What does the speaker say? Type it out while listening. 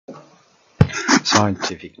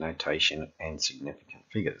Scientific notation and significant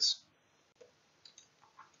figures.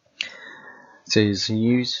 It says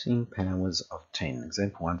using powers of 10.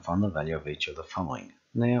 Example 1, find the value of each of the following.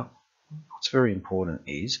 Now, what's very important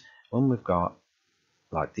is when we've got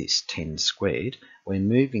like this 10 squared, we're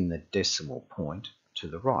moving the decimal point to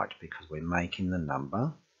the right because we're making the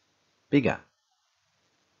number bigger.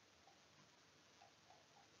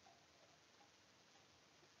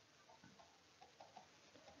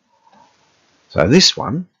 So this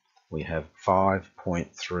one, we have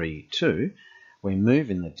 5.32. We're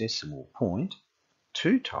moving the decimal point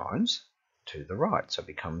 2 times to the right. So it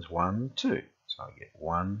becomes 1, 2. So I get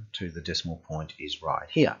 1, 2, the decimal point is right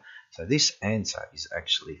here. So this answer is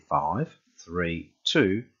actually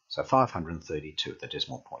 532. So 532 at the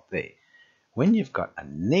decimal point there. When you've got a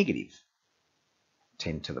negative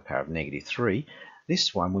 10 to the power of negative 3,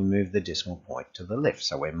 this one we move the decimal point to the left.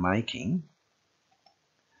 So we're making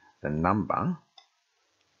the number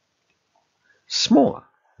smaller.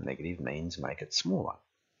 Negative means make it smaller.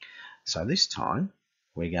 So this time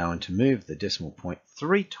we're going to move the decimal point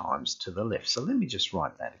 3 times to the left. So let me just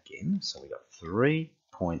write that again. So we've got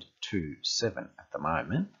 3.27 at the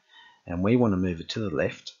moment, and we want to move it to the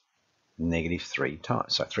left negative 3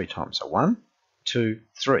 times. So 3 times. So 1, 2,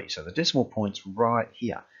 3. So the decimal point's right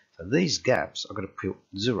here. So these gaps, I've got to put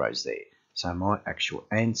zeros there. So my actual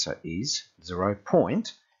answer is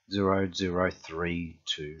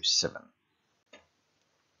 0.00327.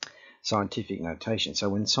 Scientific notation. So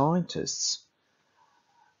when scientists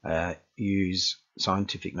use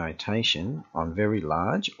scientific notation on very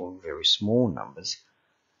large or very small numbers,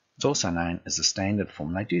 it's also known as the standard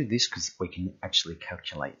form. They do this because we can actually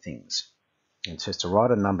calculate things. It says to write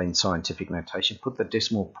a number in scientific notation, put the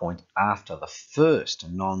decimal point after the first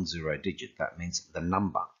non-zero digit. That means the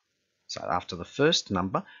number. So after the first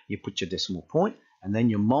number, you put your decimal point and then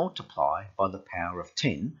you multiply by the power of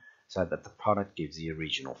 10 so that the product gives the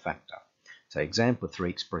original factor. So example 2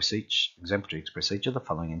 express each of the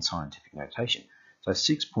following in scientific notation. So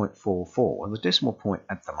 6.44, well the decimal point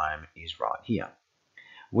at the moment is right here.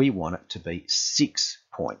 We want it to be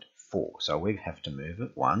 6.4, so we have to move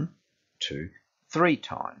it 1, 2, 3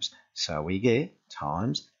 times. So we get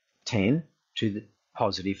times 10 to the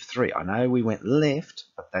positive 3. I know we went left,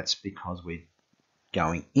 but that's because we're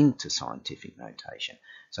going into scientific notation.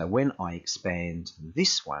 So when I expand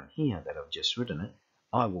this one here that I've just written it,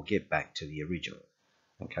 I will get back to the original.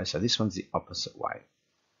 Okay, so this one's the opposite way.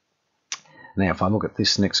 Now if I look at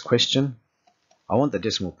this next question, I want the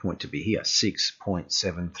decimal point to be here,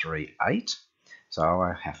 6.738. So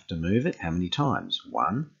I have to move it how many times?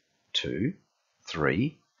 1, 2,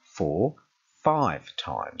 3, 4, 5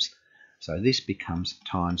 times. So this becomes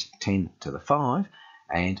times 10 to the 5,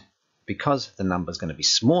 and because the number is going to be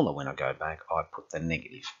smaller when I go back, I put the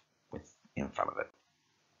negative in front of it.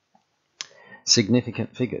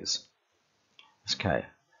 Significant figures. Okay,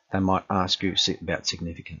 they might ask you about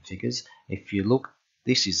significant figures. If you look,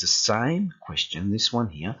 this is the same question, this one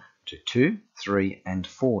here, to 2, 3, and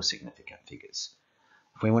 4 significant figures.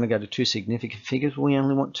 If we want to go to 2 significant figures, we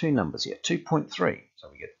only want 2 numbers here, 2.3. So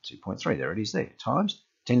we get 2.3, there it is there, times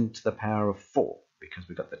 10 to the power of 4, because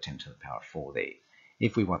we've got the 10 to the power of 4 there.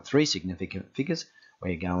 If we want 3 significant figures,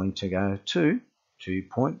 we're going to go to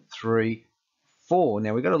 2.34.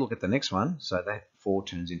 Now we've got to look at the next one, so that 4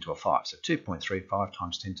 turns into a 5. So 2.35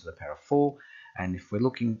 times 10 to the power of 4. And if we're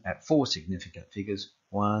looking at 4 significant figures,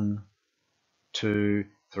 1, 2,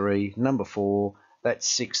 3, number 4, that's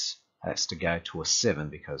 6 has to go to a 7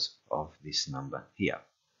 because of this number here.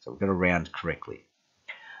 So we've got to round correctly.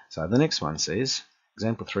 So the next one says,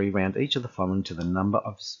 example 3, round each of the following to the number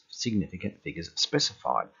of significant figures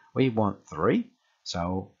specified. We want 3,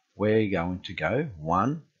 so we're going to go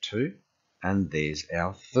 1, 2, and there's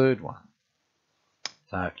our third one.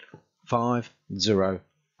 So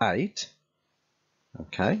 508,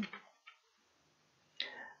 okay.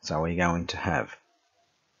 So we're going to have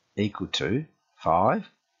equal to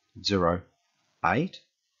 508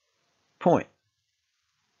 point.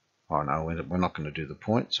 Oh no, we're not going to do the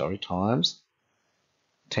point, sorry, times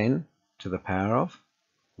 10 to the power of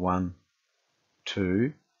 1,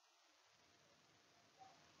 2,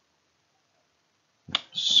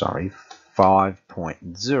 sorry,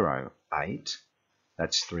 5.08.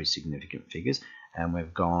 That's 3 significant figures. And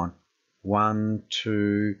we've gone 1,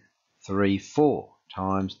 2, 3, 4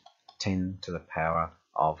 times 10 to the power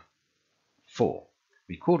of 4.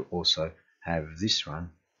 We could also have this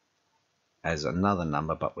one as another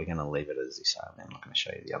number, but we're going to leave it as this. I'm not going to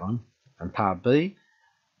show you the other one. And part B,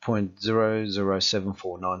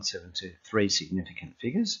 0.0074972, 3 significant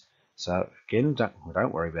figures. So again, don't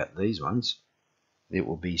worry about these ones. It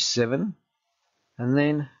will be 7 And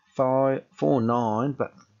then 49,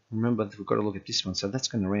 but remember we've got to look at this one, so that's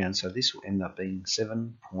going to round, so this will end up being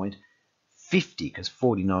 7.50, because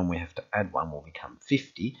 49 we have to add 1 will become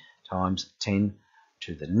 50 times 10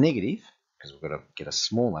 to the negative, because we've got to get a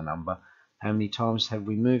smaller number. How many times have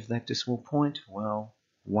we moved that decimal point? Well,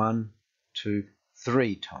 1, 2,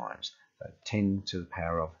 3 times. So 10 to the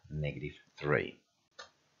power of negative 3.